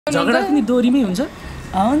झगडा पनि दोहोरीमै हुन्छ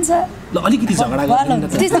हुन्छ ल अलिकति झगडा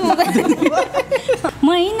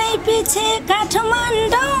महिनै पछि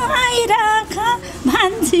काठमाडौँ आइराख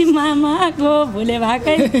भान्जी मामाको भुले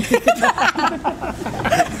भाकै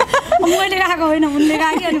मैले गएको होइन उनले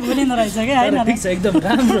गएको अनि भुलिँदो रहेछ कि होइन ठिक छ एकदम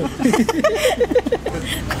राम्रो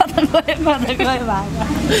कता गयो भाका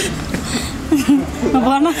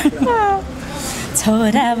भन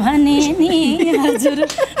छोरा भने नि हजुर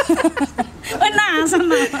नहाँस न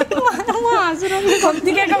म हजुर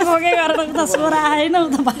कतिको भोगे गरेर उता छोरा आएन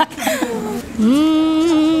उता भाका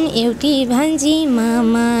एउटी भान्जी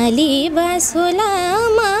मामाले बासोला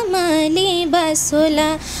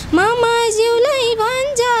मामाज्यूलाई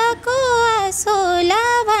भान्जाको आसोला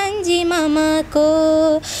भान्जी मामाको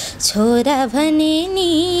छोरा भने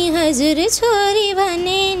नि हजुर छोरी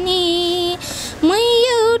भने नि म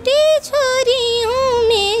एउटी छोरी हुँ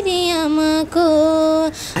मेरी आमाको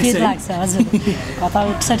के लाग्छ हजुर कता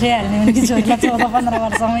उठ्छिहाल्ने भने कि छोरीलाई 14-15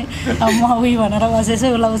 वर्षमै अब म उही भनेर बसेछु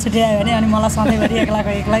उसलाई उछुट्यायो भने अनि मलाई सधैँभरि एक्लै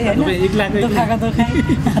होइन दुखाएको दुखाइ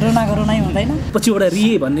रुनाको रुनाइ हुँदैन पछिबाट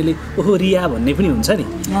रिए भन्नेले ओहो रिया भन्ने पनि हुन्छ नि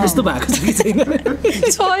त्यस्तो भएको छ कि छैन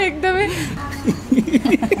छ एकदमै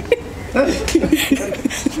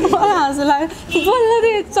मलाई हाँसो लाग्यो बल्ल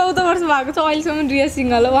 14 वर्ष भएको छ अहिलेसम्म रिया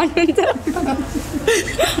सिंहल भन्नुहुन्छ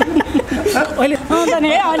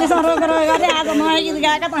अहिलेसम्म रोकेर गरे आज नयाँ गीत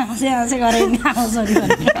गाएका त हाँसे गरे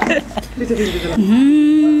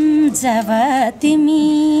जब तिमी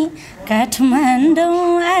काठमाडौँ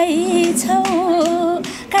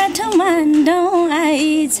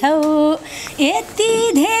आइछौ यति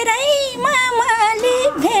धेरै मामाले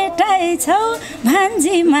भेटाइछौ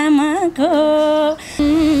भान्जी मामाको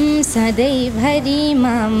सधैँभरि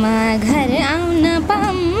मामा घर आउन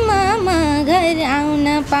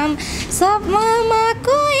पाम सब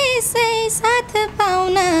मामाको यसै साथ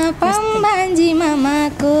पाउन पाम भान्जी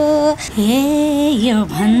मामाको हे यो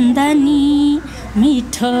भन्दा नि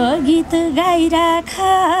मिठो गीत गाइराख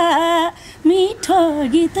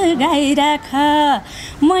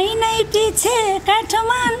महिनै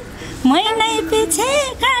पछि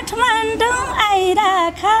काठमाडौँ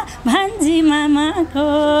आइराख भान्जी मामाको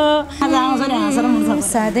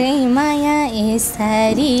सधैँ माया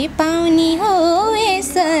यसरी पाउने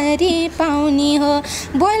हो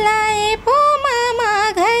बोलाए पो मामा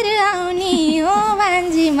घर आउने हो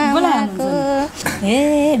भान्जी मामाको ए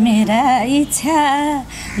मेरा इच्छा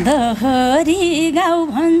दोहोरी गाउँ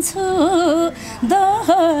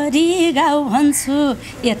भन्छु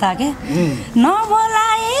यता के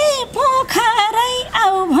नबोलाए पोखरै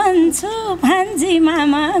आऊ भन्छु भान्जी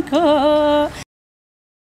मामाको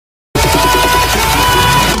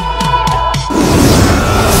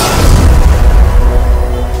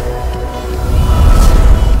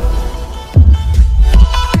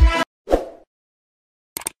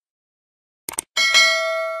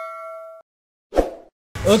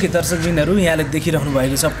ओके दर्शकबिनहरू यहाँले देखिरहनु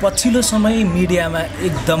भएको छ पछिल्लो समय मिडियामा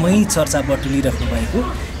एकदमै चर्चा बटुलिरहनु भएको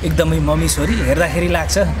एकदमै मम्मी छोरी हेर्दाखेरि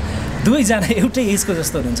लाग्छ दुवैजना एउटै एजको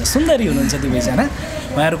जस्तो हुनुहुन्छ सुन्दरी हुनुहुन्छ दुवैजना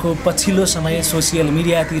उहाँहरूको पछिल्लो समय सोसियल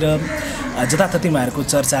मिडियातिर जताततै उहाँहरूको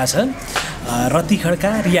चर्चा छ रति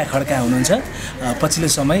खड्का रिया खड्का हुनुहुन्छ पछिल्लो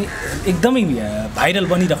समय एकदमै भाइरल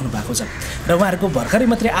बनिरहनु भएको छ र उहाँहरूको भर्खरै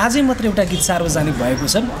आजै मात्रै एउटा गीत सार्वजनिक भएको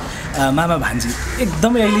छ मामा भान्जी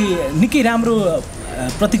एकदमै अहिले निकै राम्रो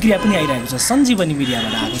प्रतिक्रिया पनि आइरहेको छ सञ्जीवनी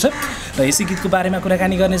मिडियाबाट आएको छ र यसै गीतको बारेमा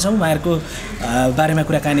कुराकानी गर्नेछौँ उहाँहरूको बारेमा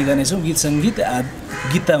कुराकानी गर्नेछौँ गीत सङ्गीत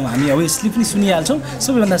गीत त हामी अभियसली पनि सुनिहाल्छौँ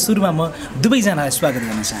सबैभन्दा सुरुमा म दुवैजनालाई स्वागत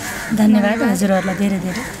गर्न चाहन्छु धन्यवाद हजुरहरूलाई धेरै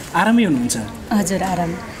धेरै आरामै हुनुहुन्छ हजुर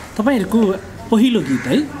आराम तपाईँहरूको पहिलो गीत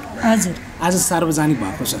है हजुर आज सार्वजनिक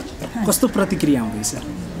भएको छ कस्तो प्रतिक्रिया आउँदैछ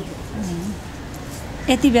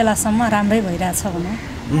यति बेलासम्म राम्रै भइरहेछ भनौँ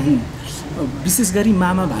विशेष गरी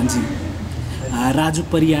मामा भान्जी राजु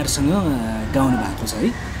परियारसँग गाउनु भएको छ है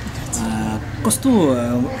कस्तो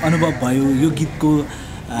अनुभव भयो यो गीतको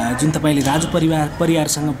जुन तपाईँले राजु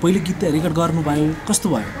परियारसँग पहिलो गीत रेकर्ड गर्नुभयो कस्तो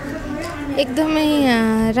भयो एकदमै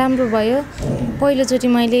राम्रो भयो पहिलोचोटि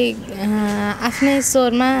मैले आफ्नै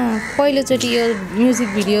स्वरमा पहिलोचोटि यो म्युजिक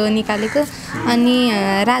भिडियो निकालेको अनि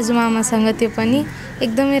राजु मामासँग त्यो पनि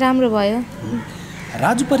एकदमै राम्रो भयो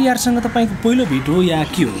राजु परियारसँग तपाईँको पहिलो भेट हो या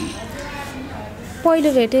के हो पहिलो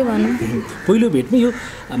भेटै भनौँ पहिलो भेटमै यो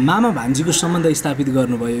मामा भान्जीको सम्बन्ध स्थापित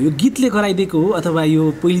गर्नुभयो यो गीतले गराइदिएको हो अथवा यो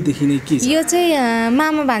पहिलेदेखि नै के छ यो चाहिँ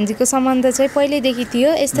मामा भान्जीको सम्बन्ध चाहिँ पहिल्यैदेखि थियो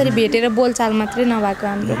यसरी भेटेर बोलचाल मात्रै नभएको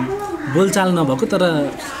हाम्रो बोलचाल नभएको तर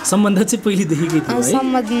सम्बन्ध चाहिँ पहिलेदेखिकै थियो है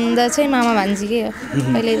सम्बन्ध चाहिँ मामा भान्जीकै हो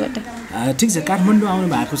पहिल्यैबाट ठिक छ काठमाडौँ आउनु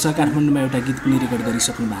भएको छ काठमाडौँमा एउटा गीत पनि रेकर्ड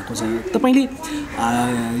गरिसक्नु भएको छ तपाईँले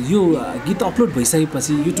यो गीत अपलोड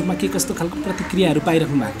भइसकेपछि युट्युबमा के कस्तो खालको प्रतिक्रियाहरू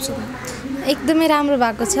पाइराख्नु भएको छ एकदमै राम्रो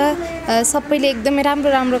भएको छ सबैले एकदमै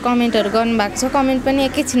राम्रो कमेन्टहरू गर्नुभएको छ कमेन्ट पनि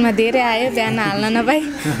एकैछिनमा धेरै आयो बिहान हाल्न नपाई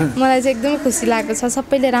मलाई चाहिँ एकदमै खुसी लागेको छ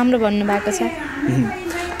सबैले राम्रो भन्नुभएको छ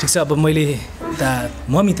ठिक छ अब मैले उता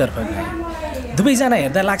मम्मीतर्फ गएँ दुवैजना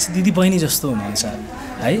हेर्दा लाग्छ दिदी बहिनी जस्तो हुनुहुन्छ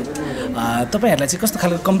है तपाईँहरूलाई चाहिँ कस्तो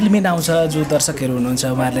खालको कम्प्लिमेन्ट आउँछ जो दर्शकहरू हुनुहुन्छ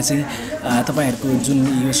उहाँहरूले चाहिँ तपाईँहरूको जुन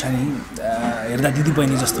यो छ नि हेर्दा दिदी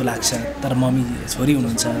बहिनी जस्तो लाग्छ तर मम्मी छोरी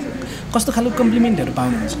हुनुहुन्छ कस्तो खालको कम्प्लिमेन्टहरू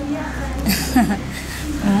पाउनुहुन्छ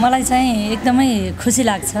मलाई चाहिँ एकदमै खुसी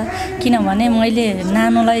लाग्छ किनभने मैले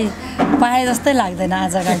नानुलाई पाए जस्तै लाग्दैन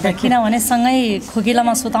आजकल त किनभने सँगै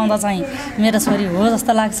खोकिलामा सुताउँदा चाहिँ मेरो छोरी हो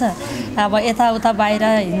जस्तो लाग्छ अब यताउता बाहिर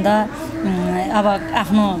हिँड्दा अब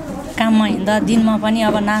आफ्नो काममा हिँड्दा दिनमा पनि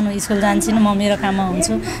अब नानु स्कुल जान्छन् म मेरो काममा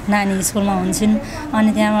हुन्छु नानी स्कुलमा हुन्छन्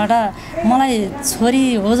अनि त्यहाँबाट मलाई छोरी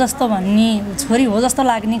हो जस्तो भन्ने छोरी हो जस्तो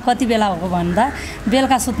लाग्ने कति बेला हो भन्दा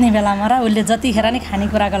बेलुका सुत्ने बेलामा र उसले जतिखेर नै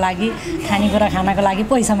खानेकुराको लागि खानेकुरा खानको लागि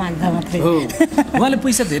पैसा माग्दा मात्रै उहाँले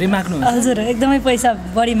पैसा धेरै माग्नु हजुर एकदमै पैसा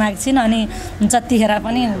बढी माग्छिन् अनि जतिखेर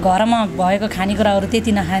पनि घरमा भएको खानेकुराहरू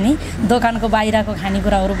त्यति नखाने दोकानको बाहिरको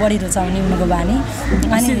खानेकुराहरू बढी रुचाउने उनको बानी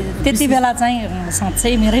अनि त्यति बेला चाहिँ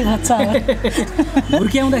साँच्चै मेरै बच्चा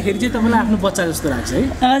हुर्क्याउँदाखेरि चाहिँ तपाईँलाई आफ्नो बच्चा जस्तो लाग्छ है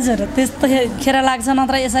हजुर त्यस्तो खेर लाग्छ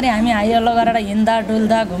नत्र यसरी हामी हाइहल्लो गरेर हिँड्दा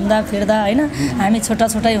डुल्दा घुम्दा फिर्दा होइन हामी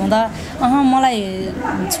छुट्टै हुँदा मलाई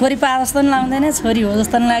छोरी पाए जस्तो पनि लाग्दैन छोरी हो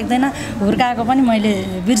जस्तो पनि लाग्दैन हुर्काएको पनि मैले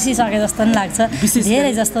बिर्सिसके जस्तो पनि लाग्छ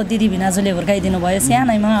धेरै जस्तो दिदी भिनाजुले हुर्काइदिनु भयो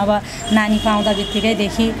सानैमा अब नानी पाउँदा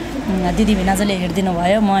बित्तिकैदेखि दिदी भिनाजुले हेरिदिनु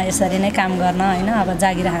भयो म यसरी नै काम गर्न होइन अब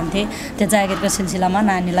जागिर खान्थेँ त्यो जागिरको सिलसिलामा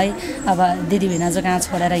नानीलाई अब दिदी भिनाजु कहाँ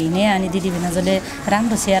छोडेर हिँडेँ अनि दिदी भिनाजुले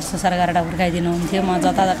राम्रो स्याहार सुसार गरेर हुर्काइदिनुहुन्थ्यो म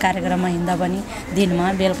जता कार्यक्रममा हिँड्दा पनि दिनमा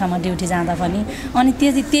बेलुकामा ड्युटी जाँदा पनि अनि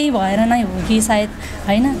त्यही भएर नै हो कि सायद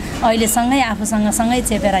होइन अहिले सँगै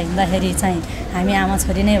चेपेर हिँड्दाखेरि चाहिँ हामी आमा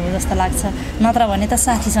छोरी नै हो जस्तो लाग्छ नत्र भने त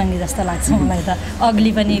साथी सङ्गी जस्तो लाग्छ मलाई त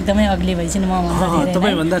अग्ली पनि एकदमै अग्ली भइछन् म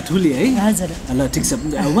तपाईँभन्दा ठुली है हजुर ल ठिक छ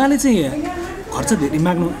उहाँले चाहिँ खर्च धेरै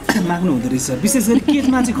माग्नु हुँदो रहेछ विशेष गरी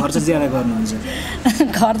केमा चाहिँ खर्च ज्यादा गर्नुहुन्छ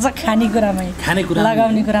खर्च खानेकुरामै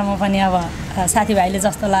लगाउने कुरामा पनि अब साथीभाइले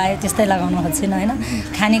जस्तो लाग्यो त्यस्तै लगाउन खोज्छिन् होइन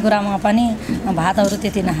खानेकुरामा पनि भातहरू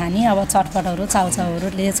त्यति नखाने अब चटपटहरू चाउचाउहरू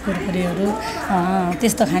लेज कुरकुरीहरू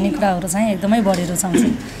त्यस्तो खानेकुराहरू चाहिँ एकदमै बढी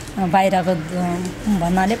रुचाउँछन् बाहिरको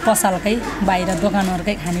भन्नाले पसलकै बाहिर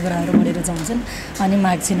दोकानहरूकै खानेकुराहरू बढी रुचाउँछन् अनि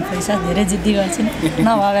माग्छिन् पैसा धेरै जिद्दी गर्छिन्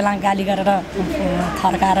नभएको बेला गाली गरेर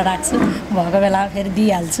थर्काएर राख्छु भएको बेला फेरि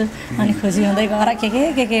दिइहाल्छु अनि खुसी हुँदै गएर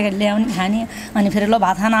के ल्याउने खाने अनि फेरि ल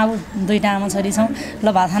भात खान आऊ दुईवटा आमा छोरी छौँ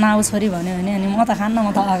ल भात खान आऊ छोरी भन्यो भने अनि म त खान्न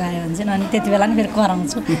म त अगाएँ भन्छन् अनि त्यति बेला नि फेरि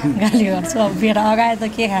कराउँछु गाली गर्छु अब बेटा अगाए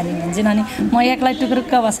त के खाने भन्छन् अनि म एक्लै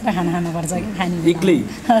टुक्रुक्क बसेर खाना खानुपर्छ कि खाने एक्लै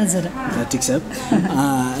हजुर ठिक छ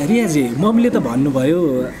रियाजी मम्मीले त भन्नुभयो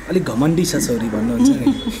अलिक घमण्डी छ छोरी भन्नुहुन्छ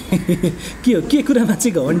के हो के कुरामा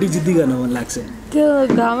चाहिँ घमण्डी जिद्दी गर्न मन लाग्छ त्यो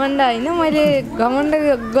घमण्ड होइन मैले घमण्ड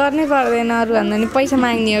गर्नै पर्दैन अरू भन्दा नि पैसा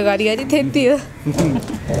माग्ने हो घरिघरि त्यति हो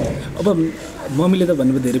अब मम्मीले त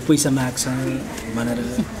भन्नुभयो धेरै पैसा माग्छ भनेर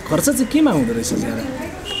खर्च चाहिँ केमा हुँदो रहेछ ज्यादा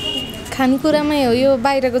खानेकुरामै हो यो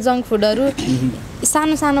बाहिरको जङ्क फुडहरू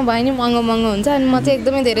सानो भयो नि महँगो हुन्छ अनि म चाहिँ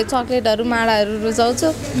एकदमै धेरै चक्लेटहरू माडाहरू रुचाउँछु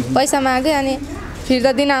पैसा मागेँ अनि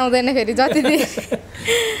फिर्ता दिन आउँदैन फेरि जति दिए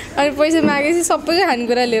अनि पैसा मागेपछि सबैको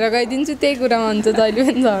खानेकुरा लिएर गइदिन्छु त्यही कुरामा हुन्छ जहिले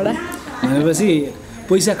पनि झगडा भनेपछि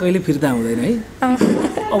पैसा कहिले फिर्ता हुँदैन है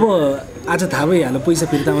अब आज थाहा भइहाल्यो पैसा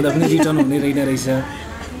फिर्ता हुँदा पनि रिटर्न हुने रहेछ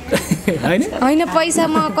होइन पैसा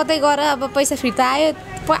म कतै गएर अब पैसा फिर्ता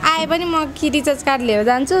आए पनि म कि रिचार्ज कार्ड लिएर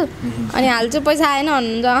जान्छु अनि हाल्छु पैसा आएन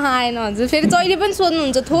भन्नुहुन्छ आएन भन्छु फेरि जहिले पनि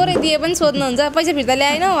सोध्नुहुन्छ थोरै दिए पनि सोध्नुहुन्छ पैसा फिर्ता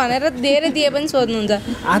ल्याएन भनेर धेरै दिए पनि सोध्नुहुन्छ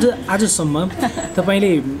आजसम्म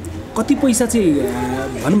तपाईँले कति पैसा चाहिँ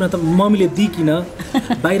भनौँ न त मम्मीले दिइकिन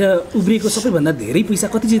बाहिर उब्रिएको सबैभन्दा धेरै पैसा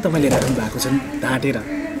कति चाहिँ तपाईँले राख्नु भएको छ ढाँटेर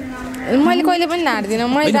मैले कहिले पनि ढाँट्दिनँ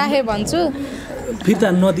मैले राखेँ भन्छु फिर्ता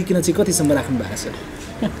नदिकिन चाहिँ कतिसम्म राख्नु भएको छ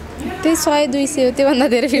त्यही 100-200 हो त्योभन्दा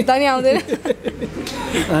धेरै फिर्ता नि आउँदैन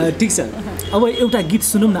ठिक छ अब एउटा गीत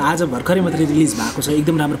सुनौँ न आज भर्खरै मात्रै रिलिज भएको छ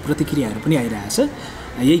एकदम राम्रो प्रतिक्रियाहरू पनि आइरहेछ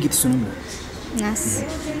यही गीत सुनौँ न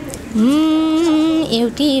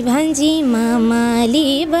एउटी भान्जी मामाले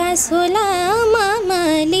बासोला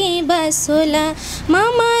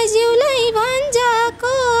मामाज्यूलाई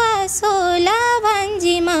भन्जाको आसोला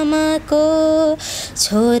भान्जी मामाको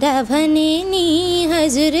छोरा भने नि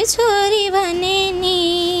हजुर छोरी भने नि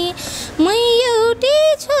मै एउटी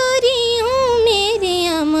छोरी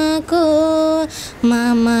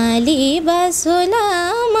मामाले बसोला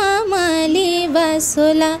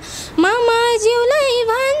मामाज्यूलाई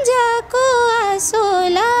भान्जाको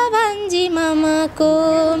आसोला भान्जी मामाको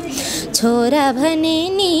छोरा भने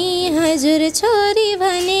नि हजुर छोरी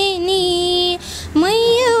भने नि मै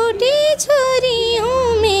एउटी छोरी हुँ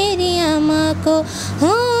मेरी आमाको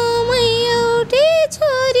हो मै एउटी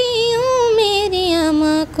छोरी हुँ मेरी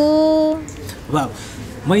आमाको वाह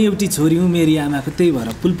म एउटी छोरी हुँ मेरी आमाको त्यही भएर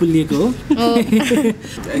पुलपुलिएको हो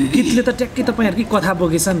गीतले त ट्याक्कै तपाईँहरूकै कथा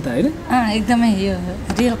बोकेछ नि त होइन एकदमै यो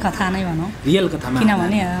रियल कथा नै भनौँ रियल कथामा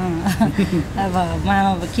किनभने अब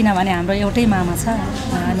मामा किनभने हाम्रो एउटै मामा छ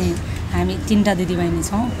अनि हामी 3टा दिदीबहिनी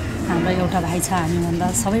छौँ हाम्रो एउटा भाइ छ हामीभन्दा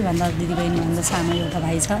सबैभन्दा दिदीबहिनीभन्दा सानो एउटा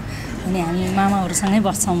भाइ छ अनि हामी मामाहरूसँगै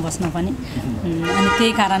बस्छौँ बस्न पनि अनि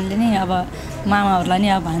त्यही कारणले नै अब मामाहरूलाई नि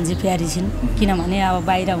अब भान्जी प्यारी छिन् किनभने अब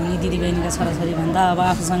बाहिर हुने दिदीबहिनीका छोराछोरीभन्दा अब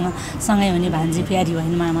आफूसँग सँगै हुने भान्जी प्यारी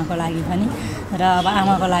भइन् मामाको लागि पनि र अब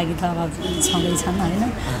आमाको लागि त अब छँदैछन् होइन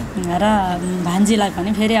र भान्जीलाई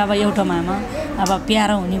पनि फेरि अब एउटा मामा अब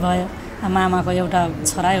प्यारो हुने भयो मामाको एउटा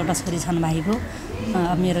छोरा एउटा छोरी छन् भाइको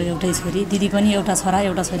मेरो एउटै छोरी दिदीको नि एउटा छोरा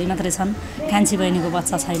एउटा छोरी मात्रै छन् कान्छी बहिनीको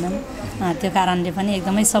बच्चा छैनन् त्यो कारणले पनि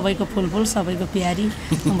एकदमै सबैको फुलफुल सबैको प्यारी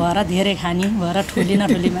भएर धेरै खानी भएर ठुली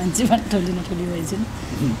नठुली मान्छे पनि ठुली नठुली भइछन्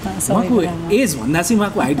सबैको एज भन्दा चाहिँ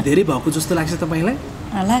उहाँको हाइट धेरै भएको जस्तो लाग्छ तपाईँलाई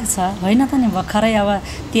लाग्छ होइन त नि भर्खरै अब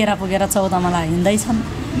 13 पुगेर 14 मा हिँड्दैछन्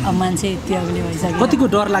अब मान्छे यति अग्ली भइसक्यो कतिको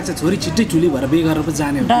डर लाग्छ छोरी छिट्टै ठुली भएर बिहे गरेर पो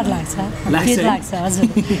जाने डर लाग्छ हजुर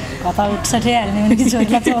कता उठ्छिहाल्ने भने कि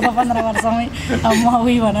छोरीलाई 14-15 वर्षमै अब म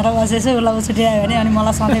उही भनेर बसेछु उसलाई उछिट्यायो भने अनि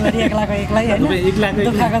मलाई सधैँभरि एक्लाको एक्लै होइन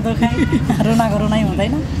दुखाएको दुखाइ रुनाको रुनाइ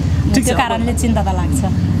हुँदैन त्यो कारणले चिन्ता त लाग्छ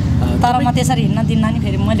तर म त्यसरी हिँड्न दिन्न नि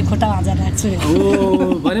फेरि मैले खुट्टा भाँचेर राख्छु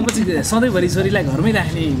भनेपछि सधैँभरि छोरीलाई घरमै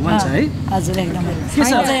राख्ने मन छ है हजुर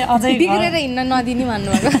एकदमै अझै बिग्रेर हिँड्न नदिने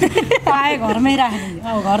भन्नुभएको पाए घरमै राख्ने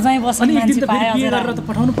अब घर चाहिँ बस्ने मान्छे पाए अझै गरेर त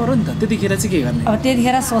पठाउनु पर्यो नि त त्यतिखेर चाहिँ के गर्ने अब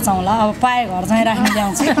त्यतिखेर सोचौँला अब पाए घर चाहिँ राख्ने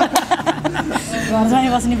ल्याउँछु घर चाहिँ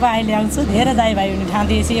बस्ने पाए ल्याउँछु धेरै दाइ भाइ हुने ठाउँ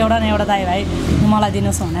दिएपछि एउटा न एउटा दाइ भाइ मलाई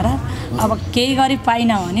दिनुहोस् भनेर अब केही गरी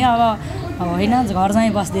पाइनँ भने अब होइन घर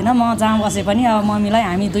चाहिँ बस्दिनँ म जहाँ बसे पनि अब मम्मीलाई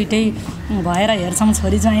हामी दुइटै भएर हेर्छौँ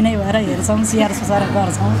छोरी चाहिँ नै भएर हेर्छौँ स्याहार सुसार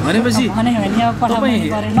गर्छौँ भनेपछि भने अब पठाउनु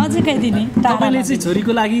पऱ्यो नजिकै दिने तपाईँले चाहिँ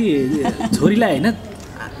छोरीको लागि छोरीलाई होइन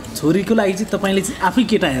छोरीको लागि चाहिँ तपाईँले चाहिँ आफै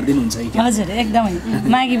केटा हेरिदिनुहुन्छ कि हजुर एकदमै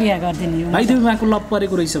मागी बिहा गरिदिने भाइदेवीमाको लभ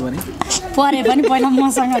परेको रहेछ भने परे पनि पहिला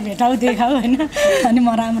मसँग भेटाउ देखाऊ होइन अनि म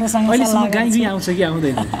राम्रोसँग गाई आउँछ कि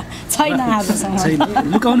आउँदैन छैन आजसम्म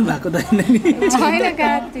लुकाउनु भएको त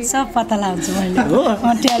सब पत्ता लगाउँछु मैले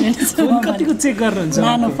ट्यालेन्ट कतिको चेक गर्नुहुन्छ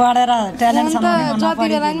नानु पढेर ट्यालेन्टसँग जति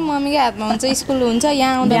बेला नि मम्मीकै हातमा हुन्छ स्कुल हुन्छ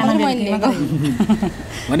यहाँ आउँदा पनि मैले लिएको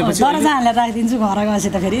भनेपछि दर्जा हालेर राखिदिन्छु घर गएपछि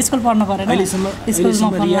त फेरि स्कुल पढ्नु परेन स्कुलमा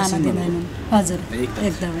फोन लान दिँदैनन् हजुर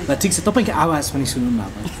एकदमै ठिक छ तपाईँको आवाज पनि सुनौँ न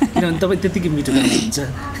अब किनभने तपाईँ त्यतिकै मिठो गाउनुहुन्छ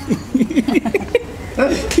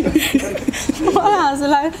मलाई हाँसो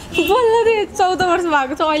लाग्यो बल्ल चाहिँ 14 वर्ष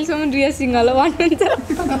भएको छ अहिलेसम्म रिया सिंहल भन्नुहुन्छ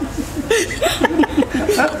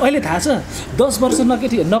अहिले थाहा छ 10 वर्ष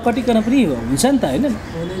नकटिकन पनि हुन्छ नि त होइन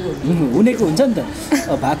हुनेको हुन्छ नि त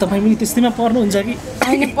भए तपाईँ पनि त्यस्तैमा पर्नुहुन्छ कि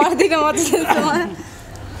होइन पर्दिनँ म त्यस्तोमा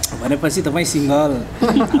भनेपछि तपाईँ सिङ्गल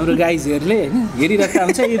हाम्रो गाइजहरूले होइन हेरिरहेको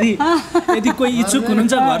हुन्छ यदि कोही इच्छुक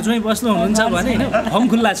हुनुहुन्छ घर ज्वाइँ बस्नु हुनुहुन्छ भने होइन फर्म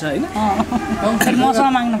खुल्ला छ होइन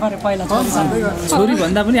मसँग माग्नु पर्यो पहिला छोरी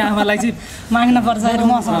भन्दा पनि आमालाई चाहिँ माग्नु पर्छ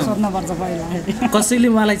मसँग सोध्नु पर्छ पहिला कसैले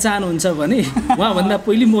उहाँलाई चाहनुहुन्छ भने उहाँभन्दा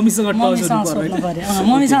पहिले मम्मीसँग सोध्नु पर्यो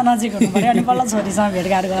मम्मीसँग नजिक हुनु पर्यो अनि बल्ल छोरीसँग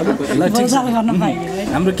भेटघाट गर्नु पाइयो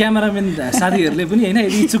हाम्रो क्यामेराम्यान साथीहरूले पनि होइन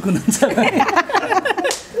यदि इच्छुक हुनुहुन्छ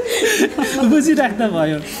बुझिराख्दा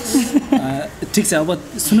भयो ठिक छ अब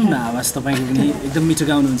सुनौँ न आवाज तपाईँको पनि एकदम मिठो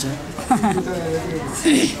गाउनुहुन्छ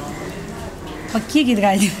के गीत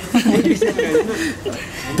गाइदियो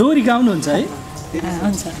दोहोरी गाउनुहुन्छ है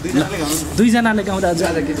हुन्छ दुईजनाले गाउँदा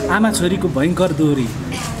आमा छोरीको भयङ्कर दोहोरी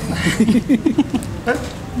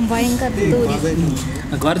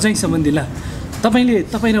घर ज्वाइँ सम्बन्धी ल तपाईँ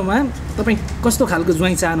र उहाँ तपाईँ कस्तो खालको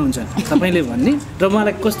ज्वाइँ चाहनुहुन्छ तपाईँले भन्ने र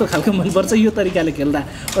मलाई कस्तो खालको मनपर्छ यो तरिकाले खेल्दा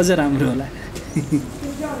अझ राम्रो होला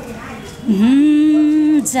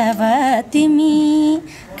जब तिमी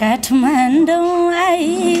काठमाडौँ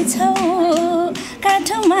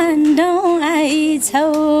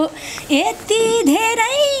आइछौ यति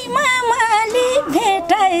धेरै मामाले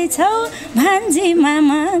भेटाइछौ भान्जी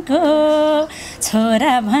मामाको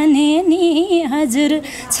छोरा भने नि हजुर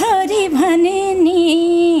छोरी भने नि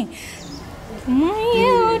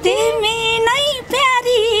तिमी नै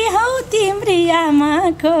प्यारी हौ तिम्री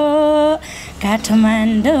आमाको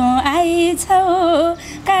काठमाडौँ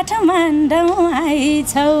काठमाडौँ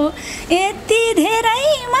आइछौ यति धेरै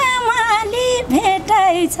मामाले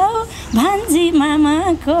भेटाइछौ भान्जी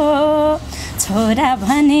मामाको छोरा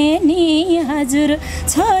भने नि हजुर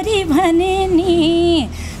छोरी भने नि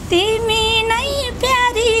तिमी नै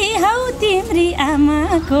प्यारी हौ तिम्री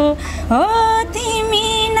आमाको हो तिमी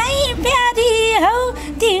नै प्यारी हौ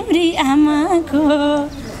तिम्री आमाको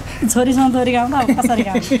छोरीसँग छोरी गाउँ अब कसरी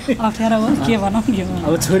गाउँ अप्ठ्यारो हो के भनौँ यो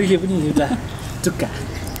अब छोरीले पनि एउटा टुक्का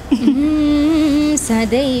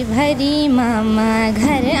सधैँभरि मामा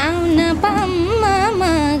घर आउन पाम मामा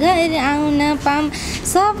घर आउन पाम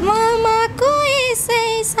सब मामाको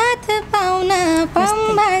यसै साथ पाउन पाम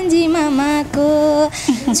भान्जी मामाको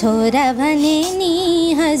छोरा भने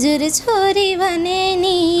नि हजुर छोरी भने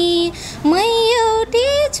नि मै एउटी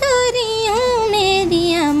छोरी हुँ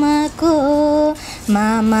मेरी आमाको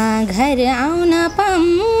मामा घर आउन पाम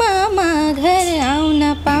मामा घर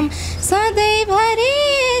आउन पाम सधैँभरि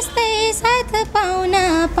यस्तै साथ पाउन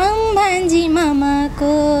पाम भान्जी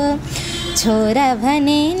मामाको छोरा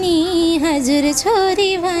भने नि हजुर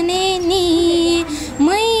छोरी भने नि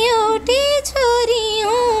मै एउटी छोरी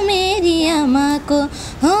हुँ मेरी आमाको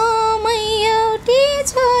हो मै एउटी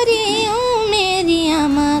छोरी हुँ मेरी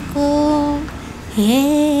आमाको हे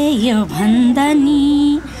यो भन्दा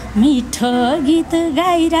नि मिठो गीत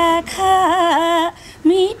गाइराख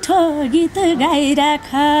मिठो गीत गाइराख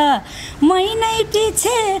महिनै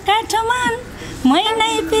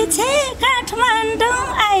पछि काठमाडौँ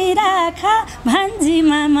आइराख भान्जी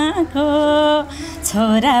मामाको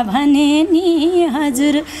छोरा भने नि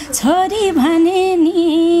हजुर छोरी भने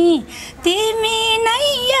नि तिमी नै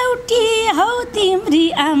एउटी हौ तिम्री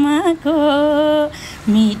आमाको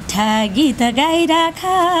मिठा गीत गाइराख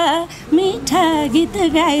मिठा गीत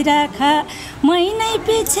गाइराख महिनै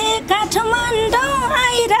पछि काठमाडौँ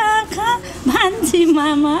आइराख भान्जी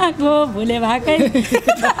मामाको भुले भएकै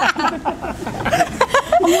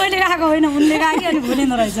मैले गाएको होइन उनले गाएँ अनि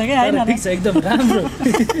भुलिँदो रहेछ कि होइन ठिक छ एकदम राम्रो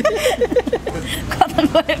कता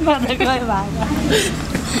गयो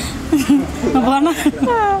भन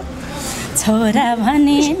छोरा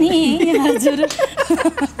भने नि हजुर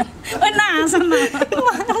नाँस न म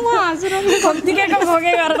हजुर कतिको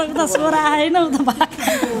भोगे गरेर त छोरा आएन उ त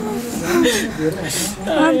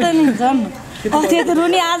अन्त नि झन् त्यो त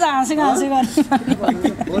रुनी आज हाँसेको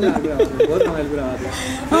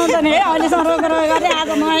अन्त नि है अहिलेसम्म रोकेर गरेँ आज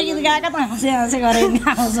नयाँ गीत गाएका त हाँसे गरेँ नि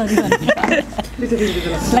आउँछ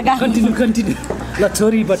ल कन्टिन्यू ल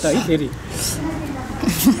छोरीबाट है फेरि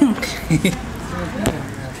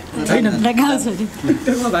गाउँ छोरी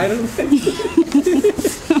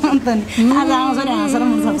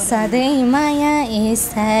सधैँ माया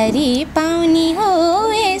यसरी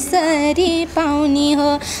पाउने हो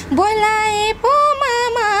बोलाए पो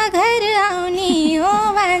मामा घर आउने हो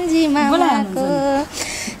भान्जी मामाको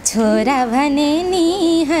छोरा भने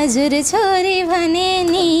नि हजुर छोरी भने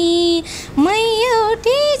नि मै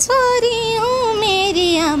एउटी छोरी हुँ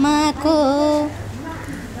मेरी आमाको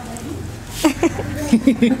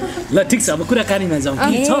ल ठिक छ अब कुराकानीमा जाउँ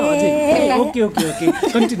के छ अझै ओके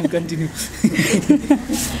कन्टिन्यू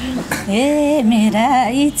ए मेरा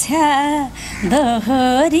इच्छा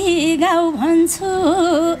दोहोरी गाउँ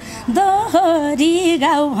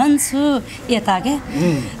भन्छु यता के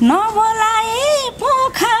नबोलाए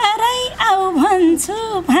पोखरै आऊ भन्छु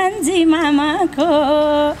भान्जी मामाको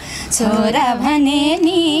छोरा भने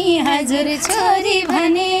नि हजुर छोरी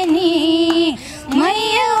भने नि मै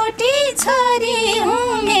एउटी छोरी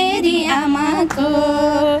हुँ मेरी आमाको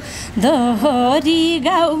दोहोरी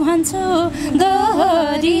गाउँ भन्छु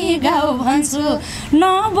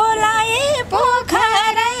नबोलाए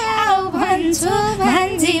पोखरै आऊ भन्छु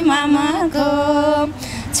भान्जी मामाको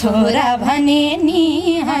छोरा भने नि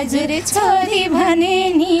हजुर छोरी भने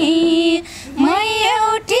नि मै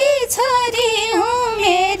एउटी छोरी हुँ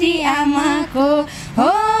मेरी आमाको हो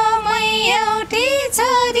मै एउटी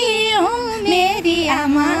छोरी हुँ मेरी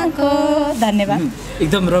आमाको धन्यवाद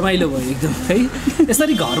एकदम रमाइलो भयो एकदम है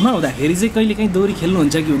यसरी घरमा हुँदाखेरि चाहिँ कहिले काहीँ दोहोरी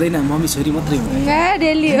खेल्नुहुन्छ कि हुँदैन मम्मी छोरी मात्रै हुँदैन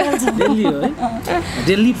डेली हो है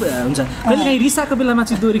डेली हुन्छ कहिले काहीँ रिसाको बेलामा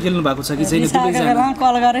चाहिँ दोहोरी खेल्नु भएको छ कि छैन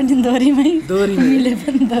कल गरेँ नि दोहोरीमै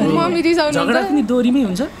मम्मी रिसाउनु झगडा पनि दोहोरीमै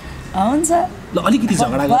हुन्छ ल अलिकति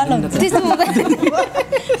झगडा गर्नु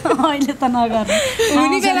अहिले त नगर्नु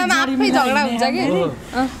हुने बेलामा आफै झगडा हुन्छ कि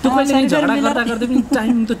त्यो कहिले काहीँ झगडा गर्दा पनि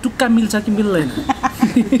टाइम त टुक्का मिल्छ कि मिल्दैन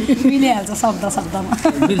मिलिहाल्छ शब्दमा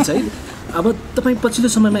मिल्छ है अब तपाईँ पछिल्लो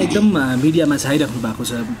समयमा एकदम मिडियामा छाइराख्नु भएको छ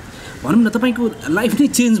भनौँ न तपाईँको लाइफ नै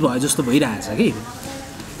चेन्ज भयो जस्तो भइरहेछ कि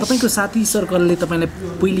तपाईँको साथी सर्कलले तपाईँलाई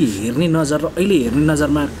पहिले हेर्ने नजर र अहिले हेर्ने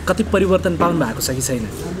नजरमा कति परिवर्तन पाउनु भएको छ कि छैन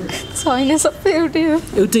छैन सबै एउटै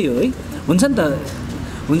हो है हुन्छ नि त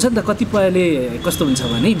हुन्छ नि त कतिपयले कस्तो हुन्छ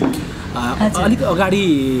भने अलिक अगाडि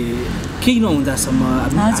केही नहुँदासम्म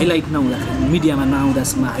हाइलाइट नहुँदाखेरि मिडियामा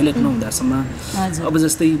नआउँदासम्म हाइलाइट नहुँदासम्म अब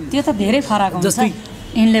जस्तै त्यो त धेरै फरक हुन्छ जस्तै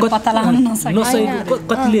इनले पत्ता लगाउन नसकेको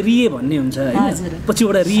कतिले रिए भन्ने हुन्छ हैन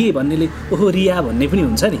पछिबाट रिए भन्नेले ओहो रिया भन्ने पनि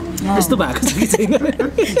हुन्छ नि त्यस्तो भएको छ कि छैन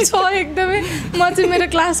छ एकदमै म चाहिँ मेरो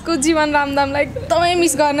क्लासको जीवन रामदामलाई एकदमै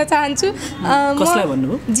मिस गर्न चाहन्छु कसलाई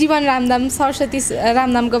भन्नुभयो जीवन रामदाम सरस्वती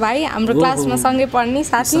रामदामको भाइ हाम्रो क्लासमा सँगै पढ्ने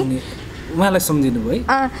साथी उहाँलाई सम्झिनु भयो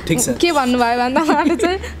ठिक छ के भन्नुभयो भन्दा उहाँले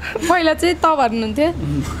चाहिँ पहिला चाहिँ त भन्नुहुन्थ्यो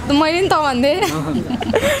मैले नि त भन्थेँ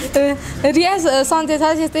रिया सन्चै छ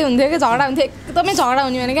त्यस्तै हुन्थ्यो कि झगडा हुन्थ्यो एकदमै झगडा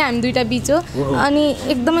हुने भनेको हामी दुईटा बिच हो अनि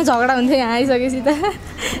एकदमै झगडा हुन्थ्यो यहाँ आइसकेपछि त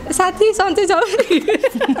साथी सन्चै छौ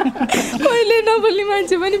कहिले नबोल्ने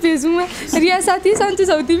मान्छे पनि फेसबुकमा रिया साथी सन्चै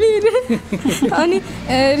छौ तिमी अनि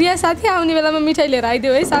रिया साथी आउने बेलामा मिठाई लिएर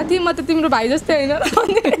आइदियो है साथी म त तिम्रो भाइ जस्तै होइन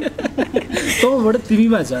तँबाट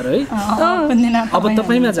तिमीमा छ है अब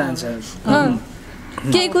तपाईँमा जान्छ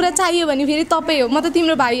केही कुरा चाहियो भने फेरि तपाईँ हो म त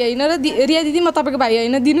तिम्रो भाइ होइन र रिया दिदी म तपाईँको भाइ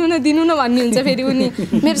होइन दिनु न भन्ने हुन्छ फेरि उनी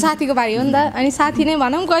मेरो साथीको भाइ हो नि त अनि साथी नै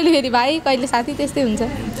भनौँ कहिले फेरि भाइ कहिले साथी त्यस्तै हुन्छ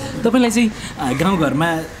तपाईँलाई चाहिँ गाउँघरमा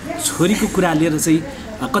छोरीको कुरा लिएर चाहिँ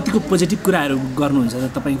कतिको पोजिटिभ कुराहरू गर्नुहुन्छ त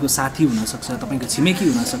तपाईँको साथी हुनसक्छ तपाईँको छिमेकी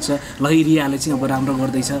हुनसक्छ ल रियाले चाहिँ अब राम्रो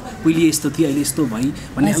गर्दैछ पहिले यस्तो थियो अहिले यस्तो भई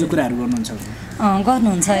भन्ने खालको कुराहरू गर्नुहुन्छ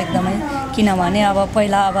गर्नुहुन्छ एकदमै किनभने अब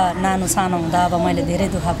पहिला अब नानु सानो हुँदा अब मैले धेरै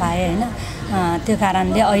दुःख पाएँ होइन त्यो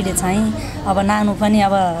कारणले अहिले चाहिँ अब नानु पनि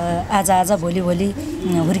अब आज भोलि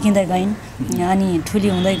हुर्किँदै गइन् अनि ठुली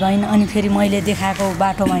हुँदै गइन् अनि फेरि मैले देखाएको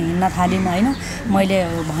बाटोमा हिँड्न थालिन् होइन मैले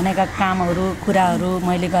भनेका कामहरू कुराहरू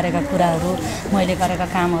मैले गरेका कुराहरू मैले गरेका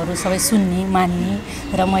कामहरू सबै सुन्ने मान्ने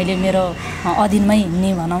र मैले मेरो अधीनमै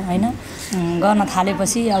हिँड्ने भनौँ होइन गर्न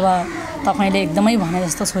थालेपछि अब तपाईँले एकदमै भने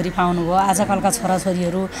जस्तो छोरी पाउनुभयो आजकलका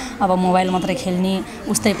छोराछोरीहरू अब मोबाइल मात्रै खेल्ने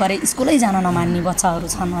उस्तै परे स्कुलै जान नमान्ने बच्चाहरू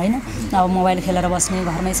छन् होइन अब मोबाइल खेलेर बस्ने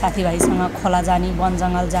घरमै साथीभाइसँग खोला जाने वन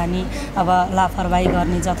जङ्गल जाने अब लापरवाही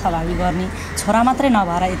गर्ने जथाभावी गर्ने छोरा मात्रै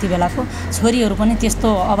नभएर यति बेलाको छोरीहरू पनि त्यस्तो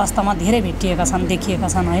अवस्थामा धेरै भेटिएका छन् देखिएका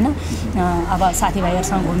छन् होइन अब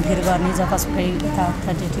साथीभाइहरूसँग घुमफिर गर्ने जतासुकै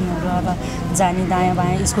यताउता डेटिङहरू अब जाने दायाँ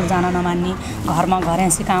बायाँ स्कुल जान नमान्ने घरमा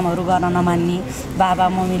घरेसी कामहरू गर्न नमान्ने बाबा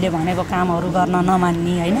मम्मीले भनेको कामहरू गर्न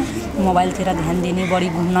नमान्ने होइन मोबाइलतिर ध्यान दिने बढी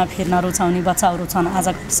घुम्न फिर्न रुचाउने बच्चाहरू छन् आज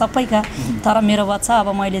सबैका तर मेरो बच्चा अब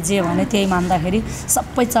मैले जे भने त्यही मान्दाखेरि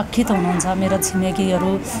सबै चकित हुनुहुन्छ मेरो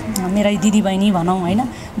छिमेकीहरू मेरै दिदीबहिनी भनौँ होइन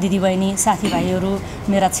दिदीबहिनी साथीभाइहरू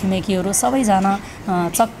मेरा छिमेकीहरू सबैजना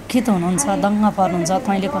चकित हुनुहुन्छ दङ्ग पर्नुहुन्छ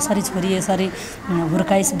तैँले कसरी छोरी यसरी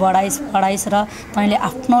हुर्काइस् बढाइस् पढाइस् र तैँले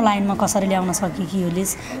आफ्नो लाइनमा कसरी ल्याउन सकेकी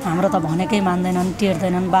होलिस् हाम्रो त भनेकै मान्दैनन्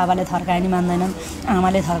टेर्दैनन् बाबाले थर्काए नि मान्दैनन्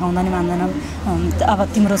आमाले थर्काउँदा नि मान्दैनन् अब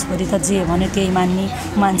तिम्रो छोरी त जे भन्यो त्यही मान्ने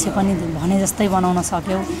मान्छे पनि भने जस्तै बनाउन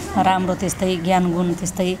सक्यौ राम्रो त्यस्तै ज्ञान गुण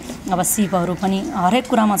त्यस्तै अब सिपहरू पनि हरेक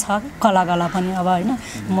कुरामा छ कला पनि अब होइन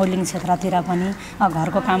मोडलिङ क्षेत्रतिर पनि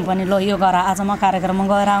घरको काम पनि ल यो गर आज म कार्यक्रममा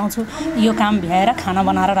गएर आउँछु यो काम भ्याएर खाना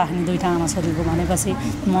बनाएर राख्ने दुईटा आमा छोरीको भनेपछि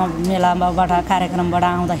म मेलाबाट कार्यक्रमबाट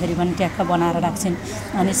आउँदाखेरि पनि ट्याक्क बनाएर राख्छिन्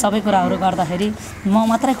अनि सबै कुराहरू गर्दाखेरि म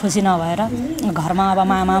मात्रै खुसी नभएर घरमा अब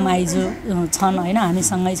मामा माइजू छन् होइन हामी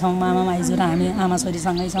सँगै छौँ मामा माइजू र हामी आमा छोरी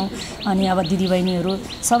सँगै छौँ अनि अब दिदीबहिनीहरू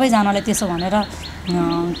सबैजनाले त्यसो भनेर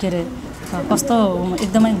के अरे कस्तो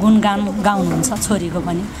एकदमै गुणगान गाउनुहुन्छ छोरीको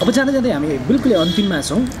पनि अब जाँदै जाँदै हामी बिल्कुलै अन्तिममा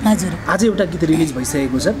छौँ हजुर आज एउटा गीत रिलिज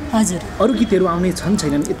भइसकेको छ हजुर अरू गीतहरू आउने छन्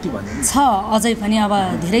छैनन् यति भन्नु छ अझै पनि अब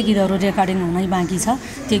धेरै गीतहरू रेकर्डिङ हुनै बाँकी छ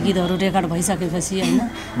त्यो गीतहरू रेकर्ड भइसकेपछि होइन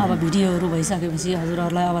अब भिडियोहरू भइसकेपछि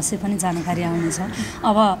हजुरहरूलाई अवश्य पनि जानकारी आउनेछ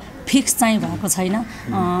अब फिक्स चाहिँ भएको छैन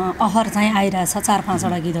अफर चाहिँ आइरहेछ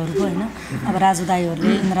 4-5वटा गीतहरूको होइन अब राजु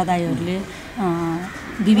दाईहरूले इन्द्र दाईहरूले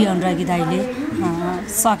बिबी अनुरागी दाईले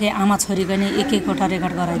सके आमा छोरीको नि एक-एकवटा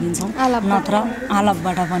रेकर्ड गराइदिन्छौँ नत्र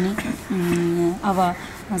आलपबाट पनि अब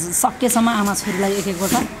सकेसम्म आमा छोरीलाई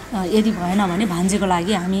एक-एकवटा यदि भएन भने भान्जीको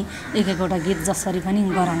लागि हामी एक-एकवटा गीत जसरी पनि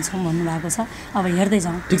गराउँछौँ भन्नुभएको छ अब हेर्दै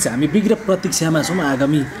जाउँ ठिक छ हामी विग्र प्रतीक्षामा छौँ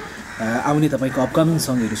आगामी आउने तपाईँको अपकमिङ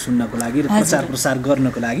सङ्गहरू सुन्नको लागि र प्रचार प्रसार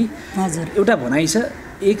गर्नको लागि हजुर एउटा भनाइ छ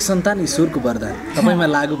एक सन्तान ईश्वरको वरदान तपाईँमा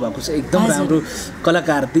लागू भएको छ एकदम राम्रो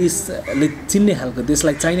कलाकार देशले चिन्ने खालको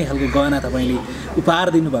देशलाई चाहिने खालको गहना तपाईँले उपहार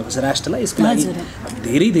दिनुभएको छ राष्ट्रलाई यसको लागि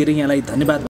धेरै धेरै यहाँलाई धन्यवाद